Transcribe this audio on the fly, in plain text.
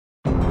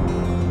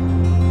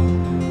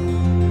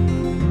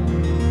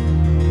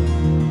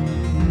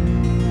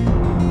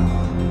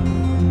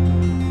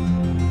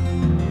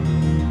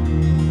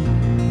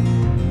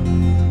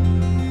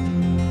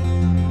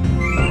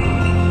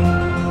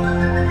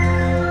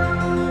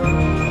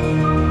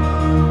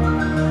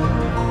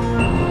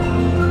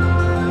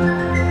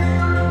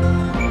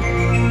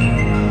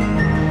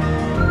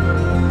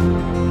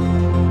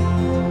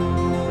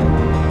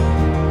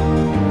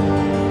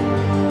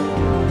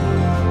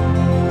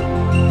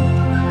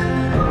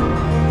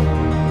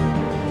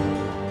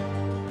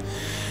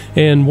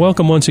And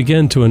welcome once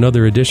again to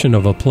another edition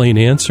of A Plain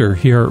Answer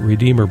here at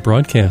Redeemer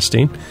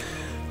Broadcasting.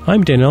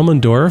 I'm Dan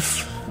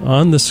Elmendorf.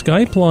 On the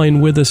Skype line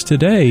with us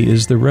today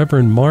is the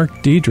Reverend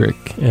Mark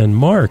Diedrich. And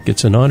Mark,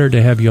 it's an honor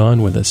to have you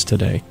on with us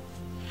today.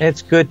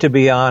 It's good to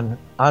be on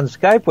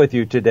Skype with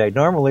you today.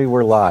 Normally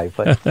we're live,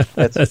 but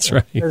that's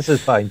right. This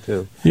is fine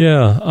too.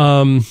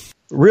 Yeah.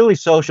 Really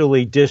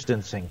socially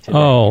distancing today.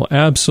 Oh,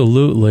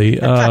 absolutely.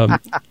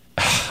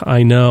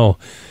 I know.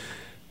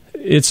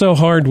 It's so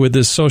hard with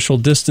this social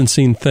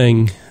distancing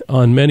thing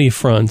on many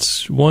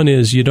fronts. One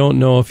is you don't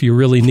know if you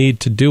really need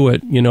to do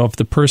it. You know, if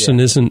the person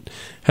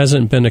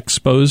hasn't been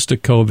exposed to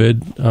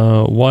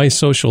COVID, why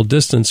social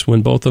distance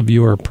when both of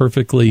you are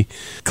perfectly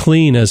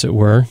clean, as it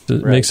were?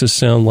 It makes us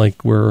sound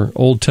like we're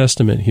Old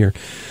Testament here.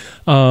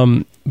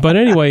 But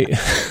anyway,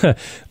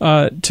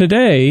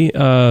 today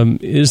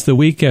is the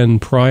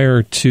weekend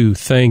prior to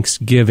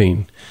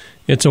Thanksgiving.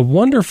 It's a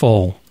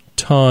wonderful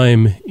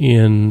time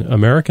in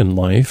American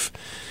life.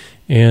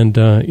 And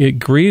it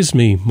grieves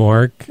me,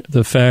 Mark,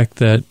 the fact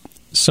that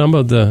some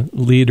of the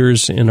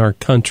leaders in our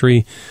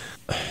country,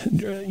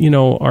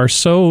 are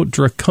so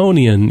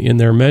draconian in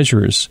their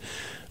measures,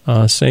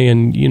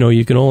 saying,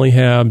 you can only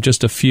have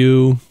just a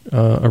few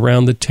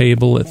around the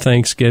table at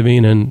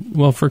Thanksgiving. And,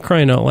 well, for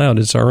crying out loud,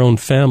 it's our own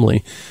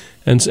family.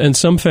 And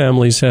some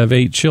families have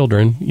 8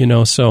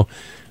 children, so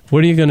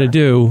what are you going to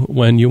do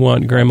when you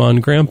want Grandma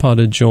and Grandpa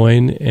to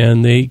join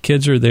and the 8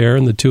 kids are there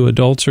and the 2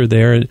 adults are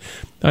there?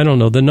 I don't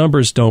know. The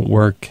numbers don't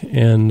work,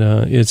 and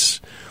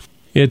it's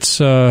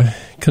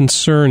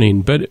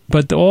concerning.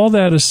 But all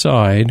that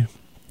aside,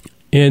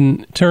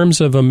 in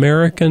terms of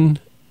American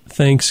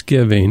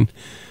Thanksgiving,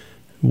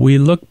 we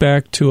look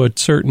back to a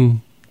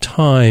certain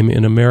time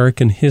in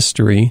American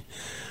history,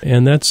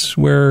 and that's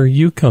where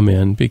you come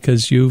in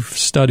because you've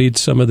studied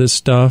some of this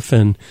stuff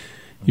and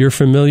you're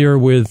familiar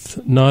with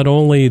not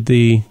only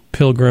the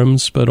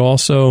Pilgrims, but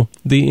also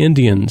the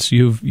Indians.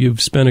 You've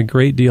spent a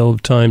great deal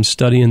of time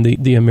studying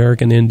the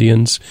American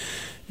Indians,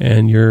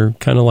 and you're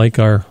kind of like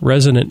our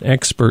resident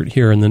expert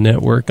here in the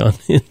network on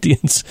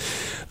Indians.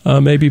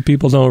 Maybe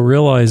people don't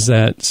realize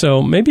that.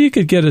 So maybe you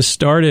could get us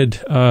started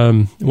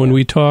when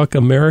we talk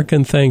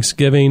American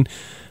Thanksgiving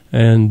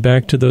and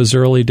back to those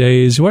early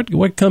days.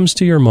 What comes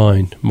to your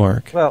mind,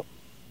 Mark? Well,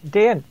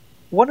 Dan,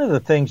 one of the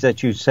things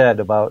that you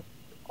said about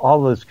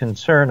all this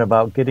concern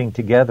about getting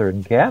together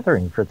and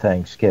gathering for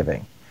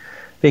Thanksgiving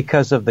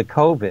because of the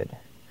COVID.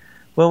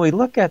 When we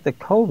look at the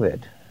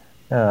COVID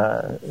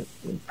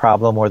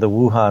problem or the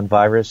Wuhan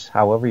virus,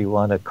 however you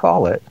want to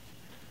call it,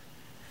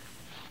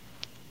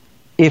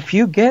 if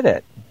you get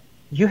it,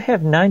 you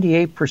have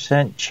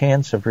 98%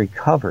 chance of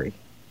recovery.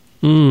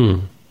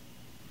 Now,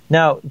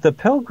 the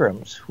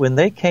Pilgrims, when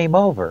they came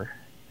over,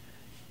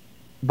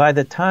 by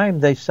the time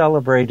they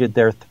celebrated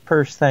their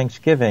first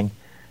Thanksgiving,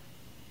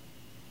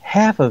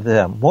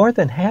 more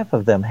than half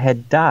of them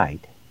had died.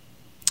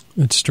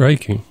 It's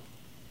striking.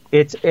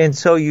 And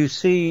so you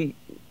see,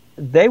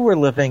 they were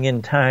living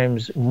in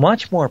times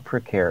much more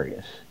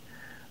precarious,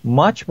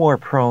 much more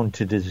prone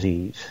to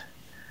disease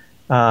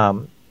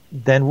than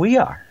we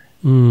are.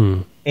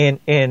 And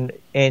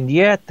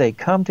yet they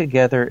come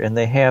together and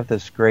they have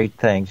this great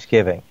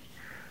Thanksgiving.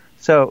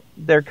 So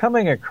they're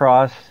coming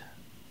across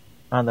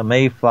on the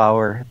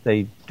Mayflower.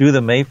 They do the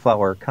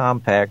Mayflower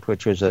Compact,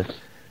 which was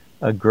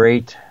a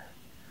great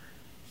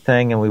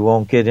thing, and we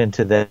won't get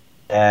into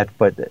that,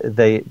 but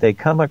they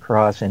come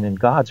across, and in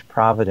God's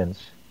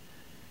providence,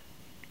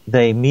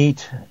 they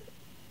meet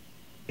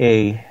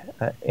an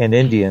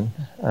Indian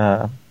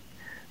by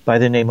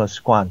the name of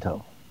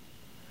Squanto.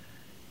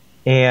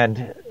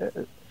 And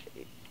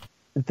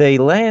they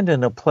land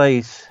in a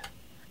place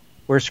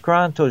where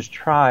Squanto's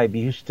tribe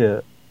used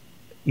to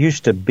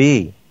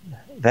be.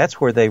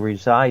 That's where they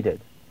resided.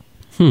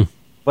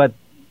 But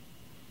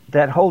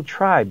that whole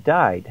tribe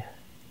died.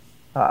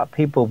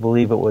 People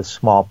believe it was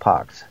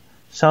smallpox,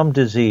 some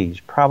disease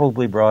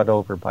probably brought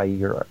over by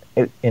Europe,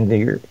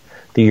 the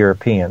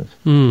Europeans.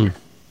 In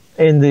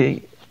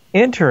the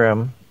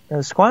interim,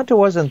 Squanto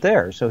wasn't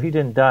there, so he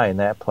didn't die in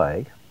that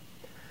plague.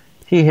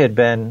 He had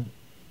been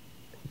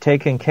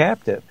taken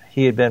captive.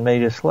 He had been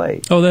made a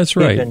slave. Oh, that's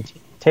right. He had been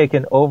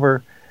taken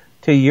over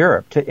to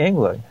Europe, to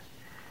England.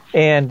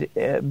 And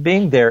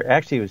being there,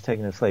 actually he was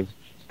taken as a slave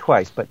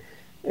twice, but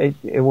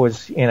it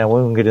was, we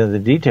won't get into the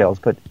details,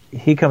 but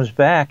he comes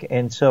back,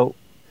 and so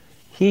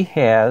he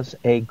has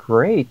a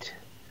great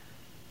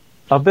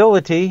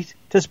ability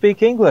to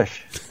speak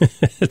English.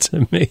 It's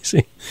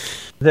amazing.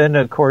 Then,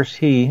 of course,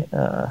 he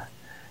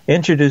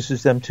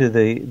introduces them to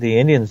the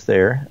Indians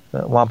there,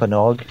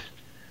 Wampanoag,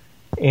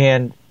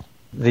 and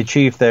the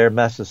chief there,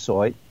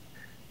 Massasoit.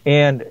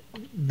 And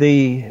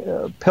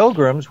the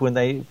Pilgrims, when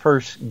they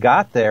first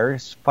got there,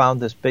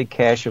 found this big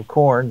cache of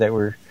corn. They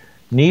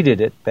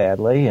needed it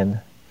badly, and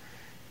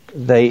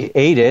they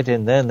ate it,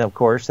 and then, of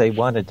course, they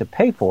wanted to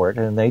pay for it,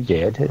 and they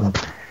did.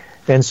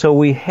 And so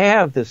we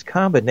have this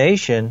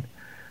combination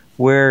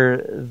where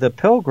the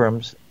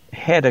Pilgrims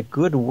had a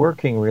good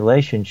working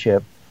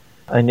relationship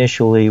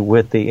initially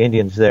with the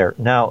Indians there.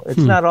 Now, it's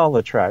not all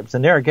the tribes. The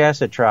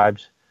Narragansett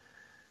tribes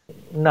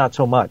not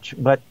so much.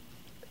 But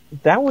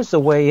that was the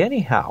way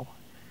anyhow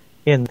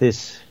in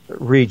this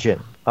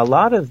region. A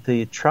lot of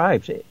the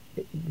tribes,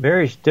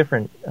 various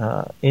different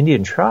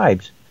Indian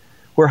tribes,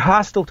 were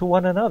hostile to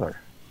one another.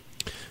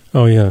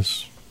 Oh,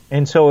 yes.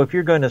 And so if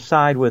you're going to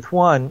side with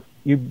one,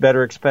 you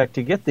better expect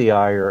to get the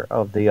ire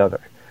of the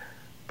other.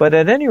 But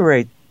at any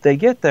rate, they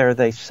get there,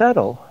 they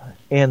settle,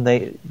 and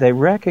they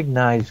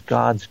recognize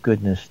God's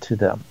goodness to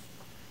them.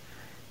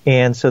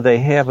 And so they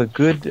have a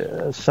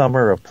good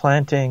summer of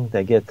planting.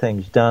 They get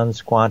things done.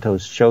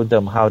 Squantos showed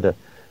them how to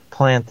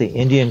plant the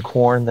Indian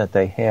corn that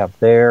they have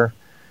there,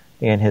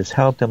 and has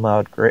helped them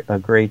out a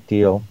great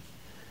deal.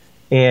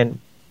 And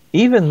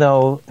even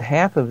though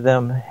half of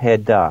them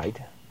had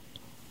died,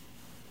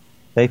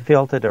 they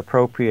felt it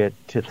appropriate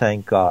to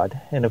thank God.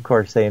 And of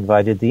course, they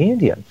invited the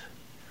Indians.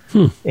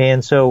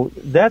 And so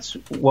that's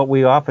what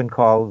we often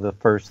call the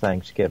first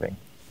Thanksgiving.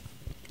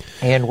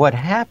 And what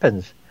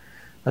happens,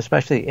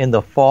 especially in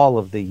the fall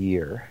of the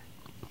year,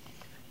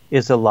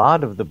 is a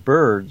lot of the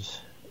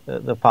birds,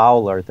 the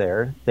fowl are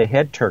there. They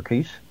had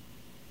turkeys,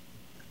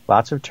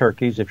 lots of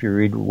turkeys. If you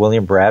read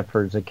William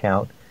Bradford's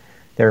account,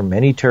 there are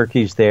many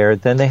turkeys there.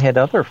 Then they had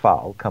other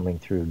fowl coming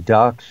through,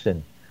 ducks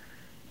and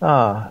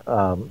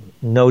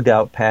no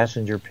doubt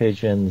passenger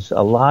pigeons,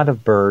 a lot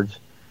of birds.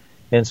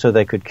 And so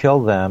they could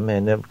kill them.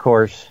 And of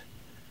course,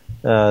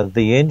 the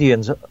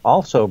Indians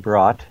also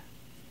brought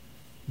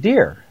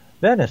deer,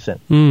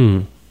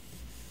 venison,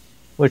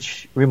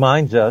 which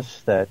reminds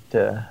us that,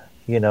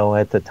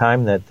 at the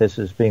time that this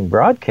is being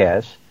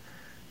broadcast,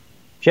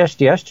 just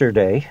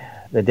yesterday,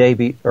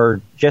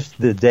 just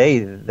the day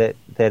that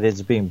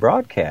it's being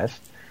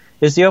broadcast,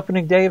 is the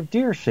opening day of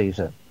deer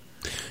season.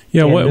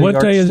 Yeah, what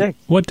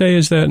day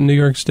is that in New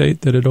York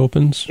State that it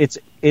opens?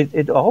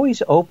 It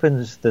always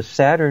opens the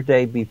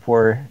Saturday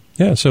before.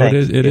 Yeah, so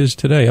it is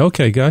today.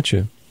 Okay,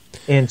 gotcha.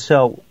 And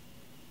so,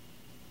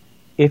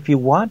 if you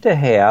want to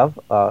have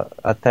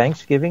a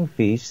Thanksgiving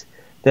feast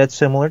that's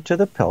similar to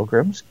the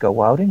Pilgrims,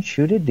 go out and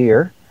shoot a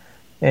deer,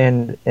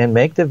 and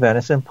make the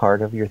venison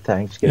part of your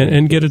Thanksgiving.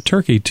 And get a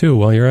turkey too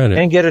while you're at it.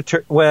 And get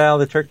a well,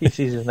 the turkey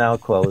season is now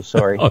closed.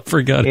 Sorry, I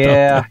forgot.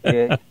 About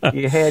that.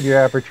 You had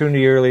your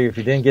opportunity earlier. If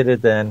you didn't get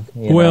it, then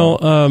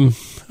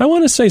I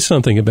want to say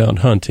something about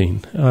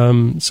hunting.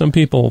 Some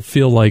people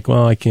feel like,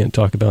 well, I can't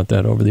talk about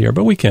that over the air,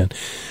 but we can.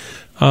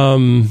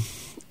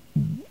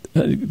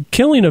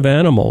 Killing of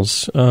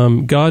animals.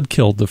 God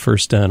killed the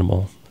first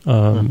animal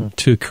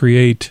to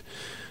create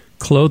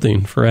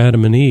clothing for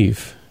Adam and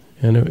Eve.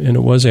 And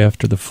it was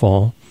after the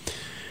fall.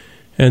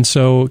 And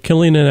so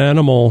killing an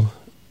animal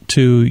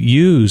to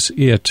use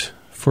it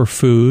for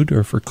food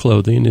or for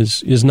clothing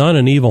is not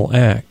an evil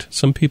act.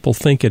 Some people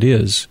think it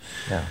is.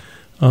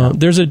 Yeah.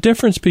 There's a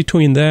difference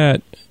between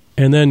that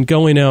and then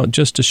going out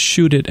just to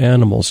shoot at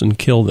animals and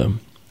kill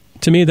them.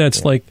 To me,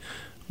 that's like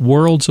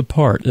worlds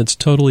apart. It's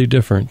totally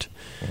different.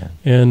 Yeah.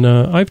 And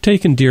I've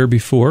taken deer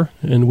before,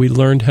 and we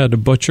learned how to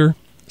butcher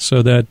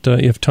so that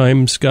if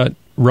times got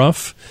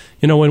rough,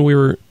 when we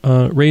were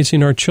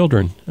raising our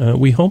children,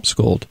 we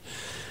homeschooled.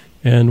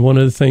 And one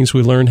of the things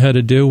we learned how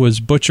to do was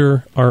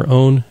butcher our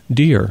own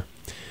deer.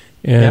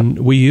 And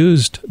we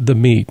used the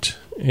meat.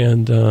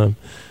 And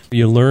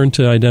you learn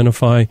to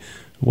identify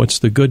what's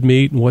the good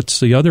meat and what's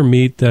the other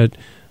meat that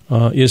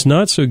is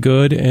not so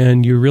good,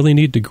 and you really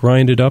need to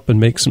grind it up and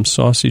make some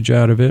sausage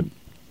out of it.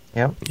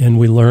 Yep. And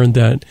we learned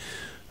that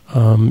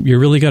you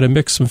really got to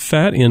mix some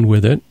fat in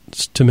with it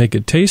to make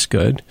it taste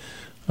good.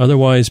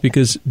 Otherwise,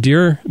 because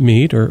deer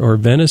meat or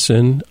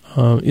venison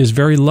is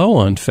very low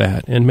on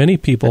fat, and many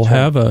people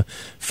have a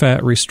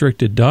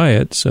fat-restricted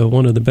diet, so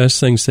one of the best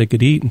things they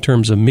could eat in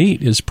terms of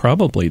meat is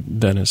probably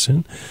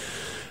venison.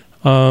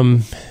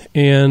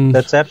 And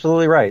that's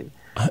absolutely right.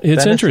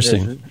 It's venison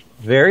interesting.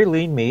 Very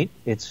lean meat.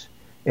 It's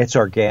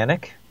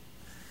organic.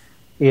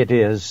 It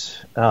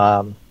is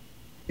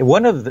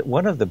one of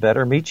the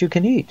better meats you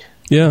can eat.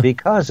 Yeah.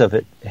 Because of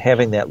it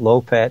having that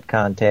low-fat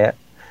content.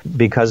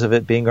 Because of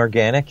it being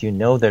organic,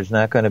 there's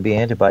not going to be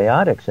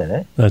antibiotics in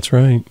it. That's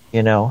right.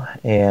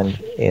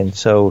 And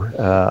so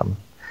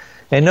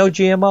and no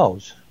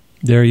GMOs.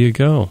 There you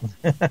go.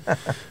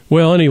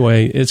 Well,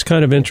 anyway, it's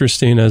kind of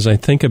interesting as I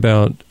think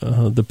about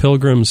the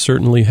Pilgrims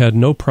certainly had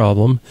no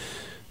problem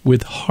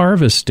with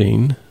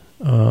harvesting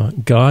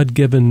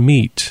God-given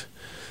meat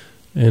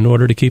in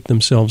order to keep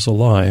themselves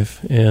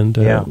alive, and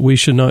we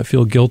should not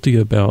feel guilty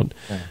about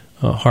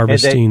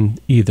harvesting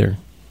either.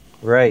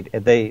 Right.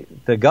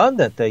 The gun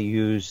that they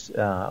used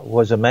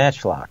was a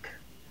matchlock.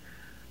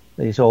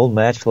 These old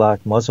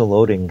matchlock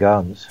muzzle-loading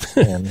guns.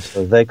 And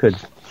so they could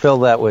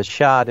fill that with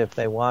shot if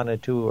they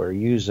wanted to, or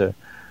use a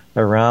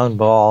round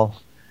ball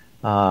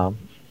to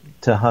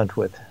hunt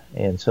with.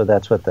 And so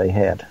that's what they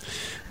had.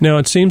 Now,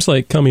 it seems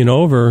like coming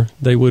over,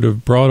 they would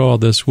have brought all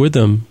this with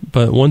them,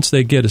 but once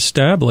they get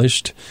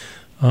established,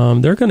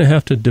 they're going to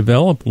have to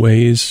develop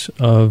ways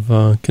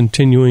of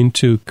continuing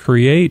to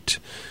create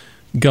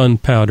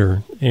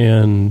gunpowder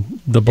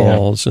and the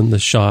balls and the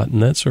shot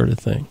and that sort of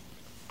thing.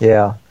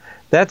 Yeah.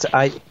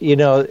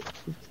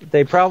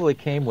 They probably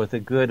came with a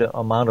good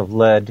amount of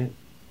lead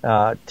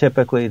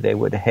Typically, they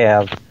would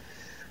have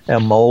a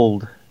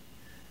mold.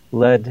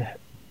 Lead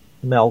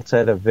melts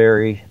at a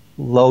very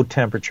low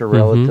temperature,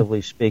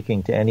 relatively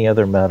speaking, to any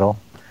other metal.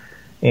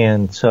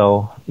 And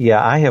so,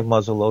 yeah, I have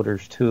muzzle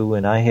loaders too,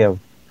 and I have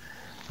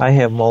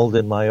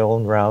molded my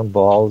own round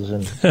balls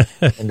and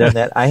done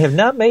that. I have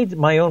not made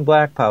my own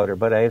black powder,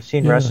 but I have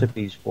seen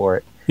recipes for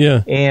it.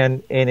 Yeah.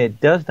 And it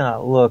does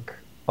not look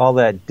all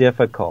that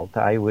difficult.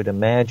 I would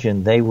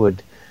imagine they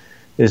would,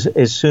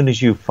 as soon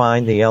as you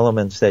find the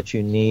elements that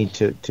you need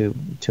to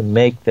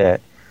make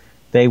that,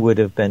 they would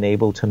have been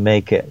able to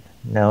make it.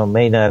 Now, it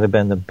may not have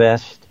been the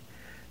best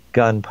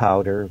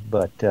gunpowder,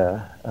 but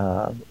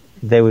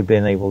they would have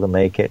been able to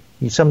make it.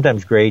 You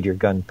sometimes grade your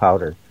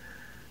gunpowder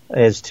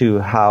as to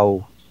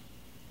how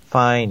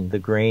fine the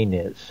grain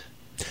is.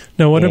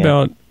 Now, what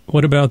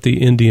about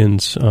the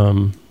Indians?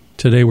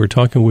 Today we're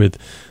talking with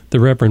the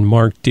Reverend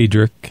Mark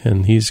Diedrich,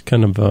 and he's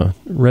kind of a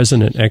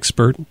resident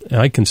expert,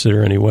 I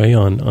consider anyway,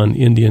 on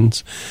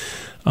Indians.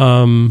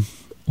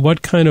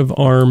 What kind of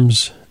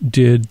arms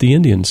did the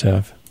Indians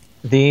have?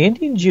 The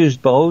Indians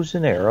used bows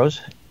and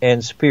arrows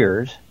and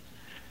spears.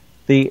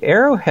 The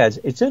arrowheads,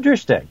 it's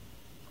interesting.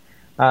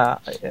 I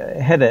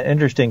had an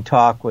interesting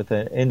talk with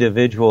an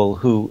individual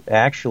who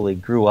actually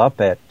grew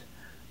up at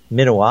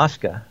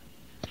Minnewaska.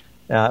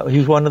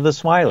 He's one of the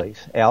Smileys,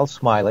 Al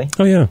Smiley.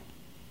 Oh, yeah.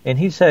 And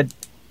he said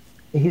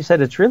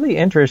it's really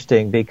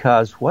interesting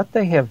because what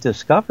they have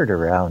discovered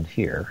around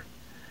here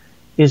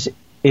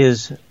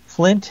is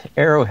flint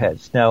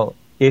arrowheads. Now,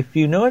 if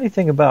you know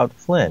anything about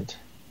flint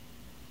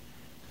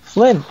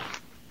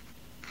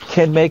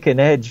can make an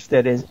edge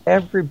that is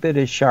every bit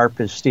as sharp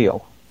as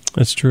steel.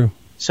 That's true.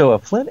 So a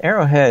flint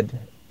arrowhead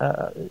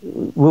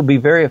will be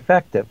very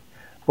effective.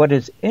 What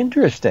is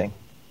interesting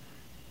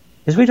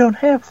is we don't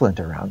have flint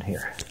around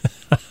here.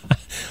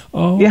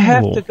 Oh. You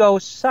have to go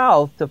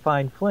south to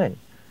find flint.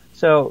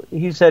 So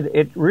he said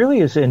it really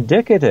is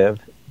indicative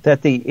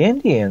that the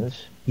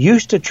Indians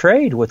used to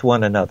trade with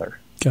one another.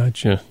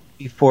 Gotcha.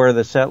 Before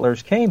the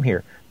settlers came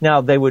here.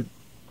 Now, they would,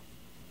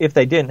 if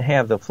they didn't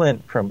have the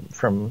flint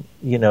from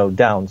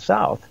down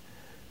south,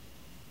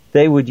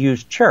 they would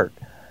use chert,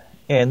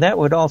 and that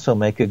would also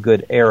make a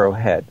good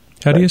arrowhead.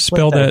 How do you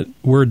spell that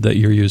word that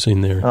you're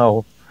using there?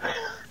 Oh,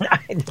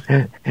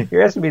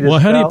 you're asking me to spell? Well,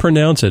 how do you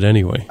pronounce it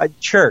anyway?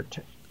 Chert.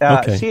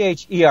 Okay.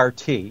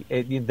 C-H-E-R-T.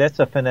 That's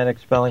a phonetic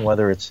spelling,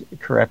 whether it's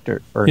correct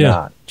or not.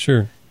 Yeah,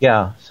 sure.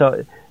 Yeah,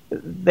 so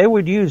they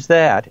would use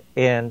that,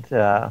 and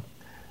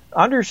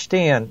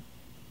understand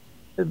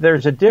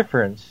there's a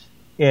difference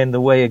in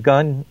the way a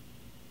gun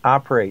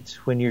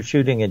operates when you're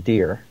shooting a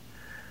deer.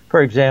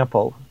 For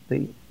example,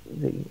 the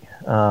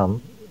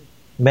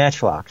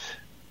matchlocks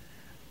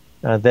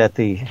that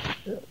the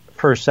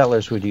first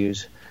settlers would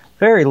use,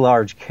 very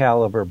large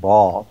caliber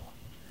ball.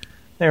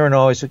 They weren't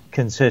always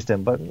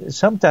consistent, but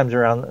sometimes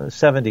around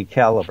 70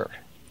 caliber.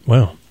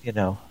 Wow.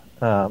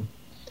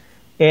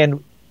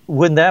 And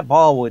when that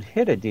ball would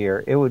hit a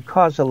deer, it would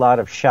cause a lot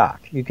of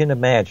shock. You can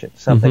imagine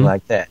something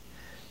like that,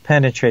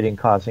 penetrating,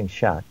 causing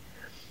shock.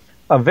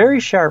 A very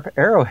sharp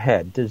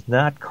arrowhead does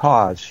not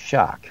cause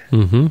shock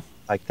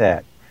like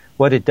that.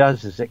 What it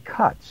does is it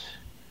cuts.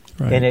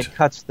 Right. And it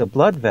cuts the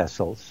blood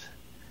vessels,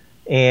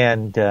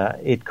 and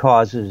it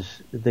causes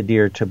the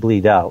deer to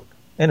bleed out.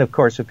 And, of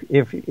course,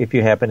 if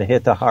you happen to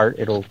hit the heart,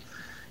 it'll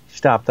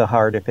stop the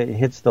heart. If it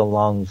hits the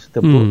lungs,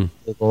 the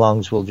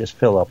lungs will just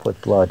fill up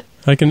with blood.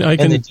 And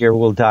the deer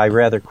will die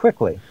rather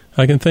quickly.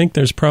 I can think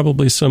there's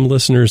probably some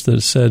listeners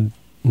that said,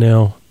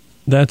 now,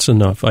 that's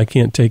enough. I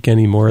can't take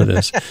any more of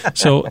this.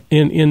 So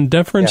in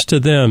deference to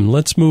them,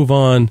 let's move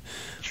on.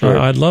 Sure.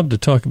 I'd love to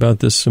talk about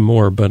this some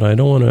more, but I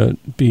don't want to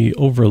be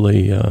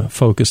overly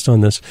focused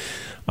on this.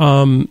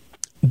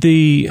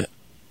 The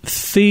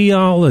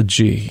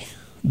theology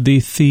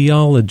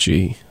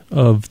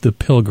of the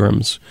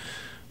Pilgrims,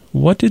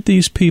 what did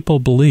these people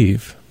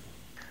believe?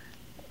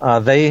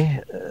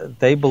 They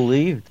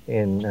believed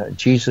in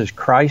Jesus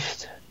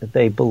Christ.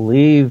 They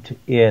believed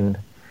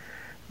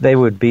they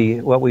would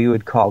be what we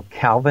would call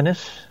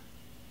Calvinists.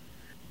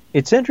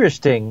 It's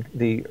interesting,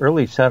 the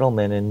early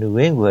settlement in New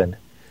England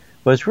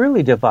was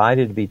really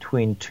divided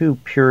between two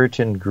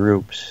Puritan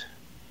groups.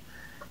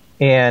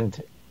 And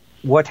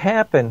what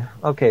happened,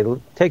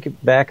 take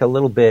it back a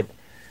little bit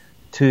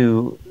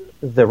to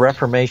the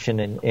Reformation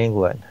in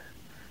England.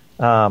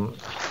 The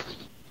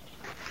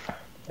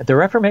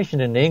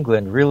Reformation in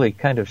England really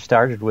kind of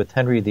started with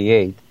Henry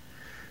VIII,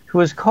 who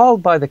was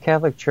called by the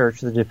Catholic Church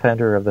the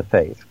defender of the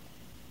faith.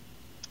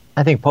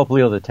 I think Pope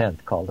Leo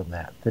X called him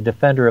that, the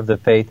defender of the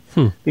faith,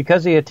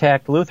 because he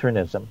attacked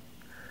Lutheranism.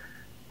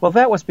 Well,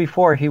 that was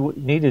before he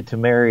needed to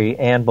marry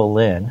Anne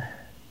Boleyn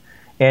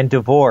and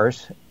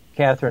divorce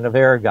Catherine of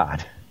Aragon.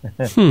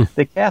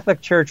 The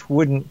Catholic Church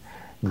wouldn't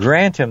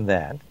grant him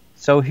that,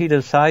 so he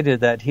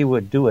decided that he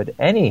would do it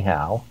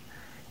anyhow,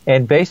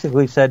 and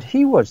basically said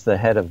he was the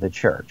head of the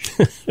church.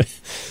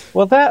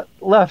 Well, that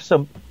left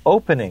some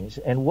openings,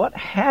 and what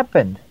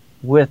happened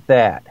with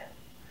that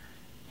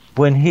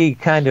when he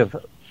kind of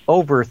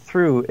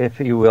overthrew,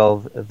 if you will,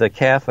 the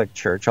Catholic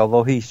Church,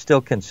 although he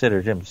still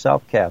considered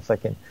himself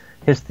Catholic, and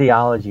his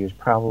theology is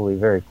probably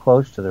very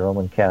close to the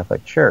Roman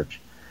Catholic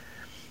Church.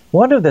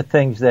 One of the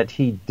things that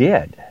he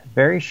did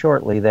very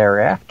shortly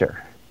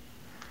thereafter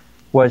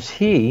was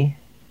he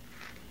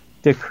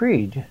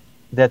decreed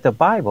that the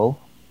Bible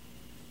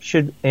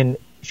should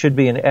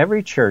be in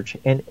every church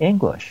in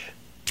English.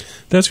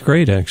 That's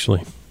great,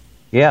 actually.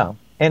 Yeah.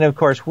 And of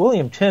course,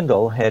 William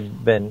Tyndale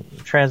had been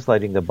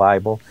translating the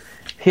Bible.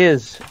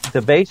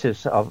 The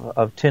basis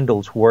of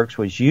Tyndale's works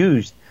was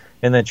used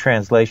in the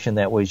translation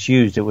that was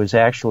used. It was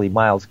actually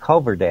Miles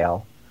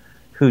Coverdale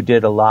who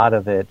did a lot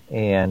of it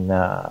and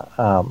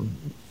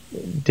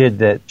did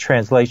the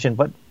translation.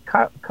 But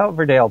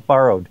Coverdale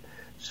borrowed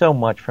so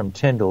much from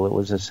Tyndale. It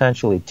was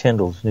essentially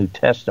Tyndale's New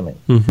Testament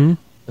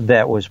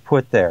that was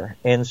put there.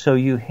 And so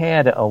you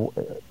had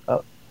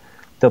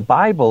the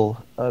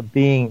Bible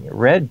being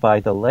read by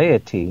the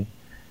laity,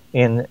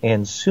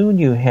 and soon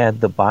you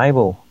had the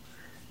Bible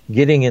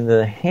getting into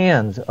the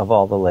hands of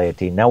all the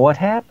laity. Now what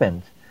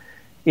happened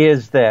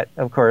is that,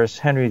 of course,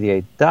 Henry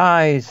VIII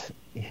dies,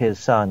 his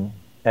son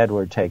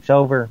Edward takes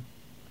over,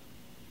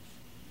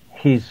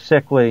 he's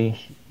sickly,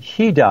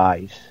 he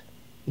dies.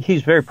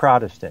 He's very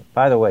Protestant.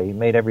 By the way, he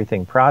made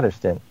everything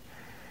Protestant.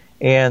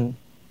 And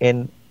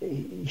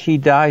he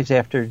dies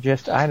after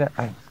just,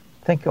 I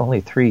think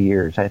only 3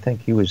 years. I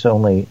think he was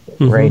only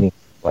reigning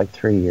like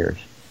 3 years.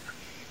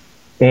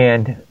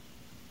 And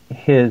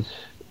his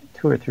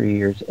 2 or 3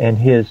 years, and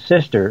his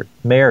sister,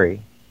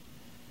 Mary,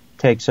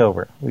 takes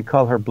over. We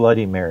call her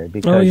Bloody Mary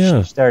because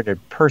she started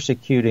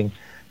persecuting.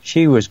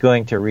 She was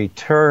going to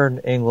return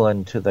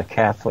England to the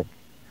Catholic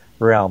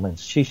realm, and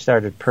she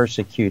started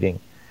persecuting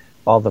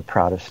all the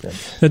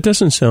Protestants. That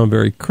doesn't sound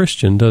very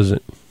Christian, does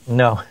it?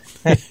 No.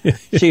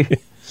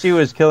 She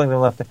was killing them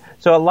left.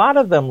 So a lot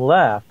of them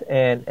left,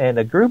 and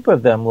a group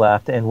of them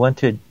left and went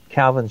to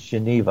Calvin's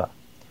Geneva.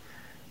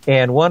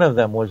 And one of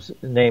them was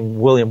named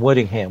William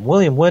Whittingham.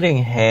 William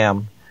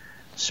Whittingham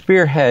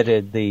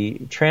spearheaded the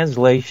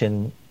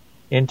translation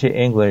into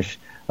English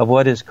of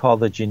what is called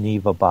the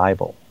Geneva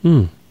Bible.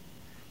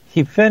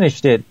 He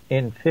finished it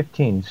in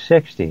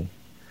 1560,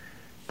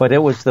 but it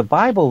was the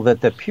Bible that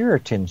the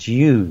Puritans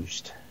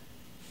used.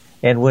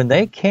 And when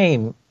they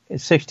came in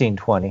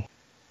 1620,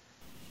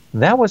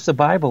 that was the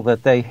Bible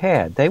that they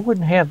had. They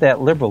wouldn't have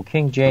that liberal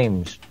King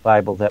James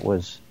Bible that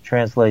was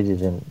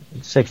translated in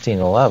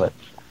 1611.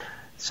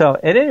 So,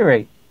 at any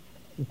rate,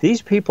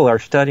 these people are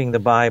studying the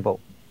Bible.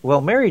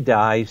 Well, Mary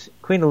dies,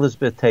 Queen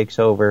Elizabeth takes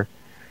over,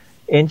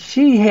 and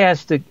she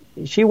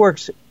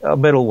works a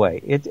middle way.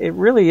 It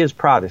really is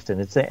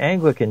Protestant. It's the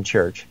Anglican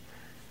Church.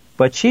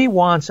 But she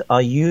wants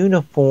a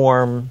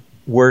uniform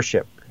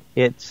worship.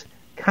 It's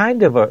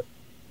kind of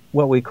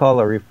what we call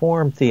a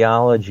Reformed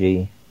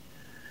theology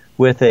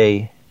with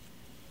a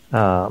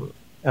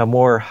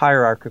more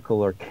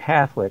hierarchical or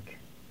Catholic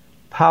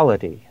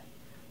polity,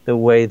 the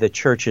way the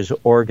church is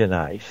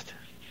organized.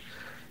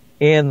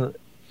 And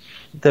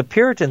the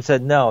Puritans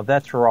said, no,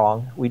 that's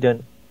wrong. We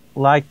didn't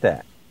like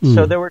that.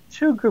 So there were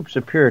two groups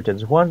of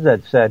Puritans. One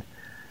that said,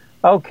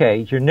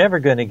 okay, you're never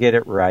going to get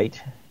it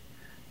right.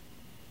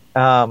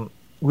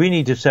 We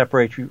need to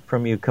separate you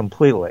from you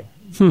completely.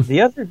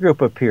 The other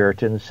group of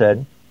Puritans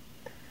said,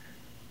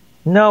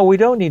 no, we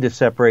don't need to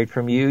separate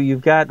from you.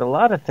 You've got a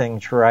lot of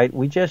things right.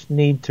 We just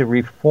need to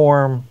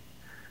reform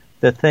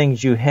the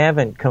things you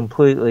haven't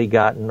completely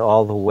gotten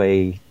all the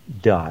way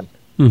done.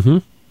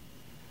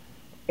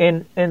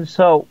 And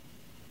so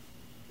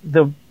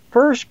the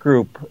first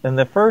group and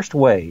the first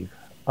wave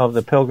of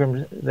the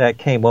Pilgrims that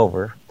came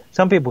over,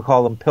 some people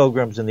call them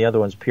Pilgrims and the other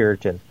ones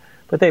Puritans,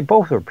 but they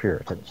both were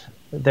Puritans.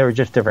 They were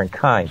just different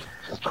kinds.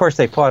 Of course,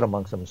 they fought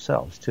amongst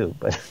themselves too,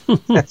 but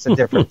that's a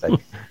different thing.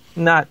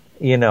 Not,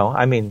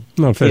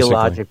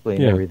 theologically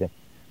and everything.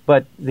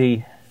 But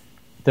the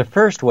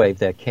first wave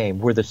that came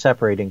were the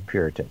separating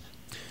Puritans.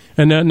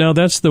 And now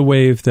that's the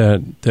wave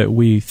that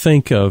we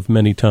think of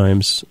many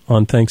times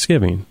on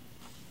Thanksgiving.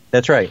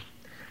 That's right.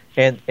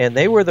 And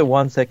they were the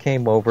ones that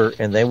came over,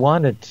 and they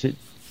wanted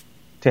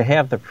to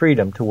have the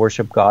freedom to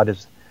worship God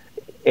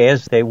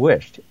as they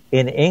wished.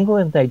 In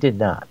England, they did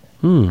not.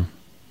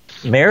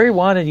 Mary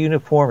wanted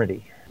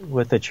uniformity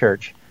with the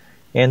church,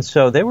 and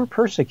so they were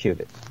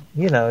persecuted.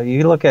 You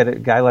look at a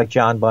guy like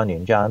John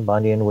Bunyan. John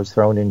Bunyan was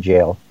thrown in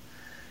jail,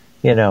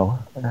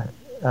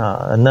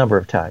 a number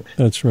of times.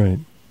 That's right.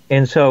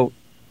 And so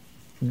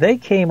they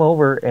came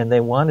over and they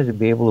wanted to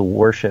be able to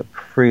worship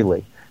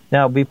freely.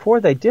 Now, before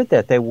they did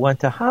that, they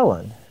went to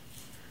Holland.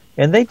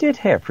 And they did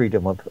have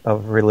freedom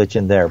of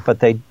religion there, but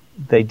they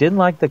didn't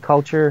like the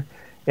culture,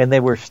 and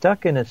they were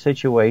stuck in a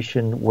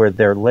situation where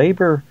their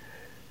labor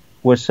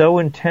was so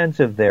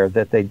intensive there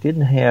that they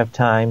didn't have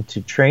time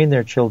to train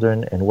their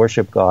children and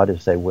worship God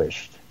as they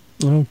wished.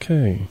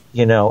 Okay.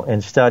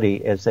 And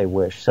study as they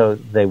wished. So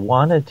they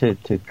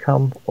wanted to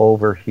come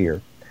over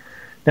here.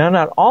 Now,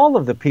 not all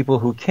of the people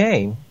who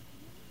came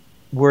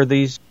were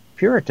these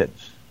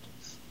Puritans.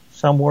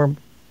 Some were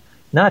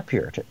not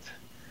Puritans.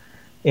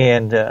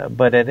 And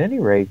but at any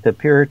rate, the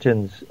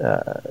Puritans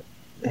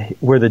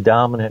were the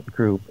dominant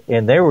group,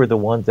 and they were the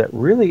ones that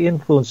really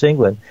influenced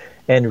England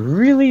and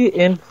really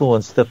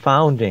influenced the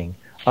founding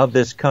of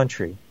this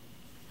country.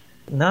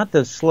 Not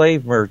the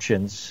slave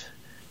merchants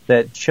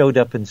that showed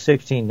up in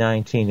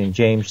 1619 in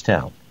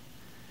Jamestown.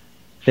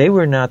 They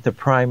were not the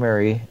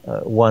primary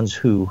ones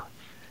who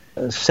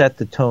set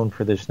the tone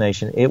for this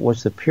nation. It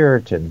was the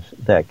Puritans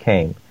that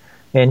came.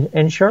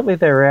 And shortly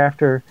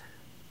thereafter,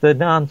 the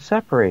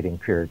non-separating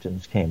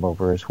Puritans came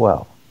over as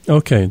well.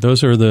 Okay,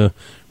 those are the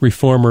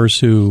reformers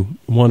who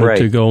wanted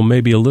to go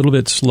maybe a little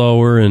bit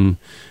slower and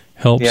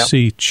help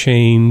see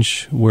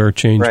change where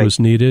change was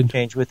needed.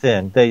 Change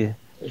within. They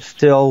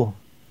still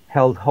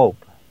held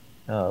hope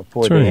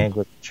for the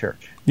Anglican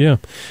Church. Yeah.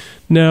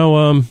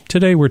 Now,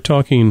 today we're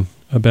talking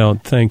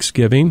about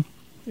Thanksgiving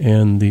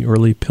and the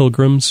early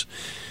pilgrims,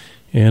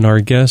 and our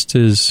guest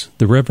is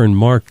the Reverend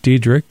Mark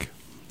Diedrich.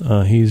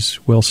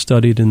 He's well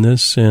studied in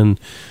this, and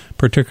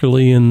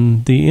particularly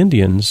in the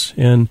Indians.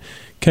 And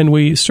can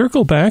we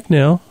circle back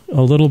now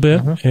a little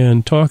bit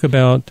and talk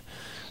about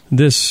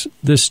this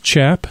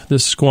chap,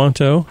 this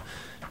Squanto,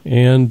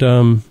 and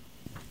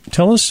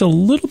tell us a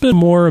little bit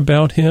more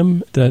about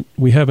him that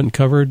we haven't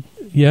covered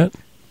yet?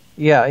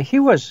 Yeah, he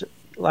was,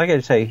 like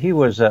I say, he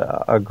was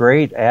a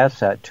great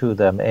asset to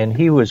them, and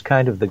he was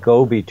kind of the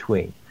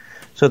go-between.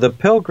 So the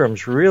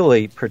Pilgrims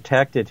really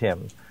protected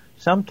him.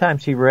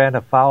 Sometimes he ran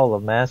afoul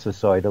of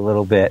Massasoit a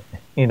little bit,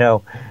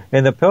 and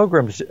the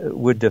Pilgrims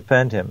would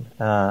defend him.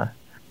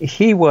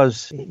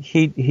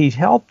 He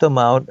helped them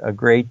out a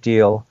great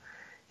deal.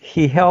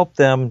 He helped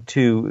them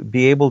to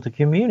be able to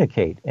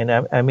communicate, and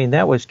I mean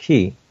that was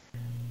key.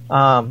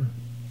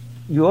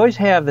 You always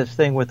have this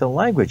thing with the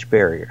language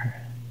barrier,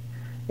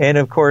 and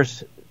of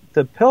course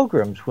the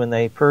Pilgrims, when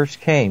they first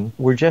came,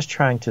 were just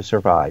trying to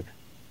survive.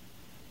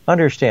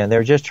 Understand,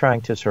 they're just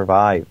trying to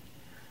survive.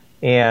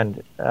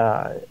 And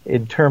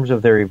in terms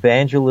of their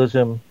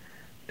evangelism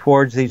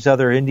towards these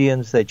other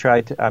Indians,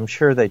 I'm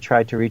sure they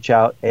tried to reach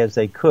out as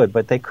they could,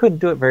 but they couldn't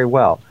do it very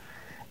well.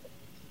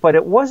 But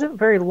it wasn't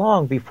very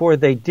long before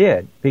they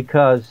did,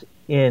 because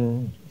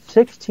in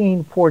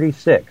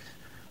 1646,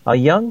 a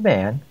young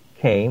man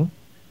came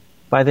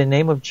by the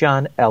name of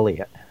John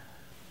Eliot.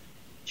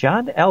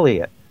 John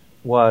Eliot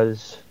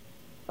was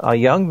a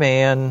young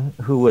man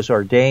who was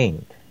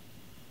ordained.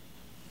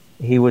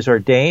 He was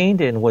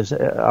ordained and was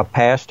a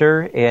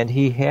pastor, and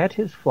he had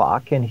his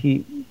flock, and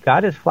he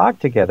got his flock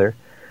together,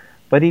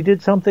 but he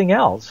did something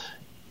else.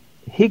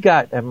 He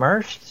got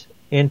immersed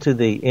into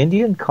the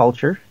Indian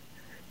culture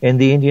and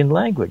the Indian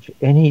language,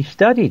 and he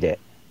studied it.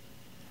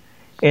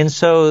 And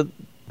so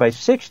by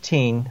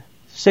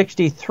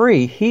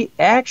 1663, he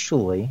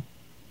actually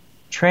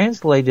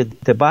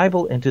translated the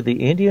Bible into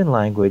the Indian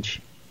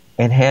language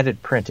and had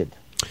it printed.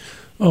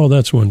 Oh,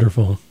 that's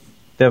wonderful.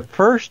 The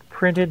first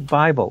printed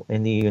Bible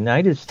in the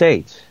United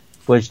States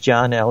was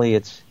John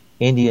Eliot's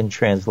Indian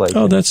translation.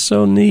 Oh, that's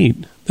so neat.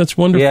 That's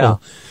wonderful.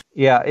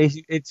 Yeah.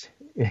 It's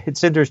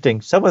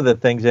interesting. Some of the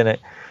things in it,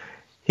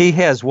 he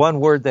has one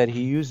word that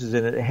he uses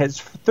in it. It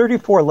has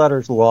 34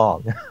 letters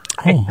long.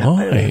 Oh,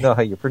 my. I don't know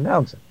how you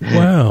pronounce it.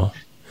 Wow.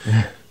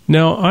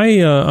 Now,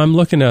 I'm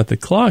looking at the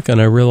clock, and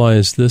I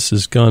realize this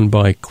has gone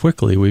by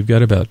quickly. We've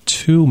got about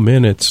 2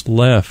 minutes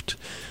left.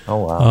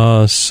 Oh,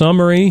 wow.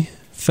 Summary,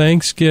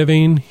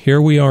 Thanksgiving,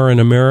 here we are in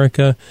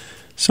America.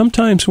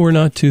 Sometimes we're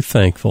not too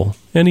thankful.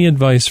 Any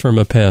advice from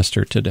a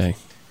pastor today?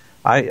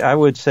 I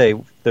would say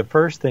the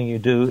first thing you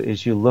do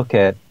is you look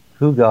at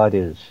who God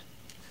is.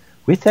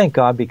 We thank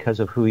God because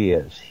of who He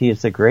is. He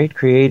is the great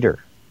creator.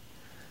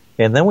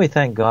 And then we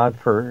thank God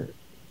for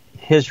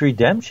His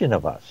redemption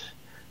of us,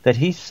 that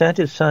He sent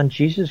His Son,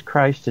 Jesus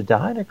Christ, to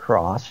die on a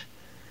cross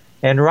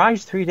and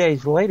rise 3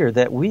 days later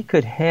that we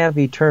could have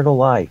eternal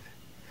life.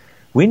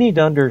 We need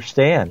to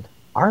understand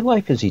our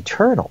life is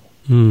eternal.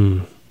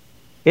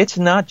 It's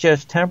not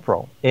just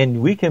temporal.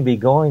 And we can be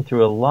going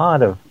through a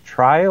lot of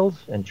trials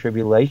and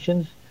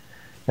tribulations,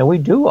 and we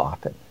do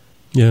often.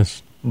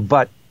 Yes.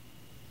 But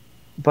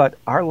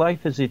our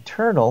life is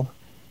eternal,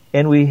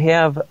 and we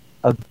have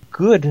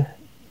the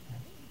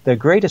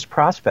greatest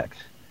prospects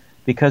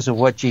because of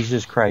what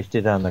Jesus Christ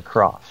did on the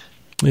cross.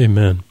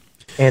 Amen.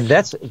 And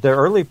that's the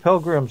early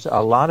pilgrims,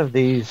 a lot of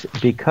these,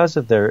 because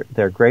of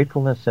their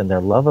gratefulness and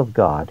their love of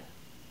God,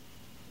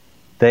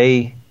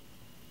 they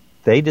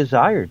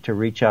desired to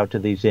reach out to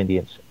these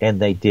Indians, and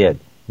they did.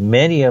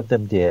 Many of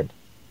them did,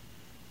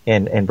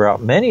 and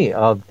brought many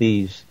of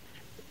these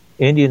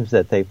Indians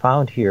that they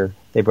found here,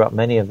 they brought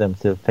many of them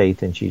to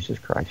faith in Jesus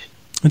Christ.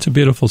 It's a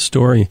beautiful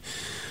story. I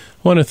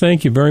want to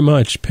thank you very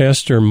much,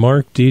 Pastor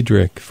Mark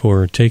Diedrich,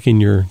 for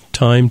taking your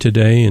time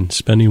today and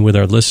spending with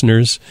our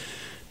listeners.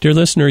 Dear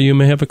listener, you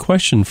may have a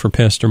question for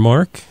Pastor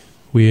Mark.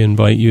 We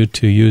invite you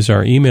to use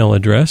our email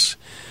address.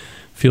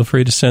 Feel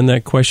free to send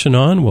that question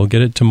on. We'll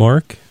get it to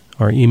Mark.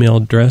 Our email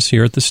address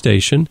here at the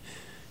station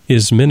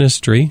is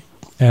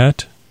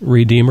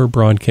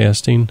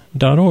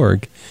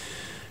ministry@redeemerbroadcasting.org.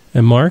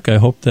 And Mark, I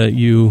hope that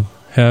you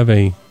have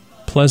a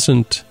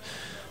pleasant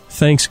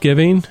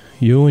Thanksgiving,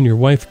 you and your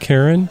wife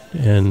Karen,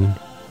 and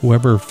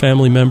whoever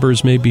family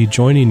members may be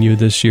joining you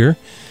this year.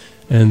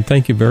 And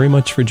thank you very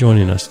much for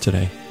joining us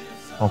today.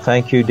 Well,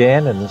 thank you,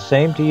 Dan, and the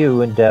same to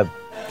you and Deb.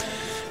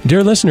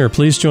 Dear listener,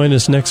 please join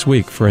us next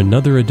week for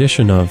another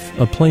edition of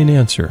A Plain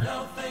Answer.